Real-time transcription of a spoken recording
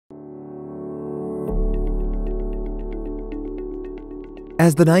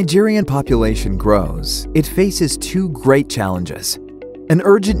As the Nigerian population grows, it faces two great challenges: an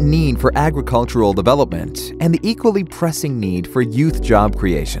urgent need for agricultural development and the equally pressing need for youth job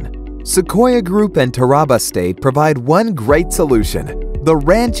creation. Sequoia Group and Taraba State provide one great solution: the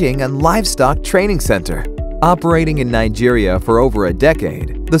Ranching and Livestock Training Center. Operating in Nigeria for over a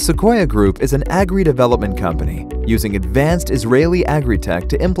decade, the Sequoia Group is an agri-development company using advanced Israeli Agritech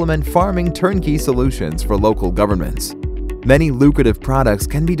to implement farming turnkey solutions for local governments. Many lucrative products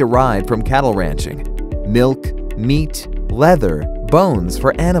can be derived from cattle ranching: milk, meat, leather, bones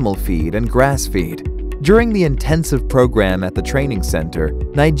for animal feed and grass feed. During the intensive program at the training center,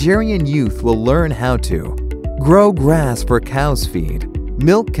 Nigerian youth will learn how to grow grass for cows' feed,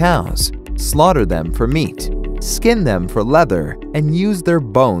 milk cows, slaughter them for meat, skin them for leather, and use their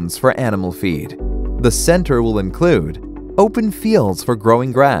bones for animal feed. The center will include open fields for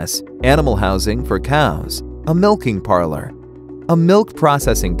growing grass, animal housing for cows, a milking parlor, a milk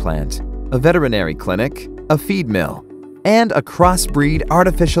processing plant, a veterinary clinic, a feed mill, and a crossbreed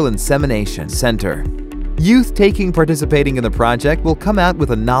artificial insemination center. Youth participating in the project will come out with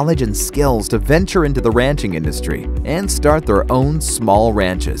the knowledge and skills to venture into the ranching industry and start their own small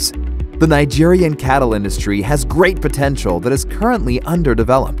ranches. The Nigerian cattle industry has great potential that is currently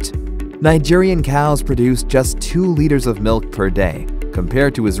underdeveloped. Nigerian cows produce just 2 liters of milk per day,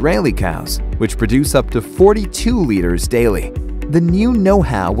 compared to Israeli cows, which produce up to 42 liters daily. The new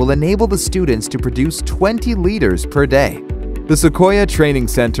know-how will enable the students to produce 20 liters per day. The Sequoia Training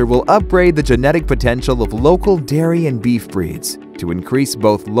Center will upgrade the genetic potential of local dairy and beef breeds to increase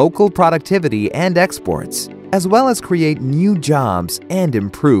both local productivity and exports, as well as create new jobs and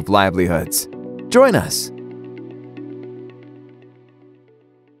improve livelihoods. Join us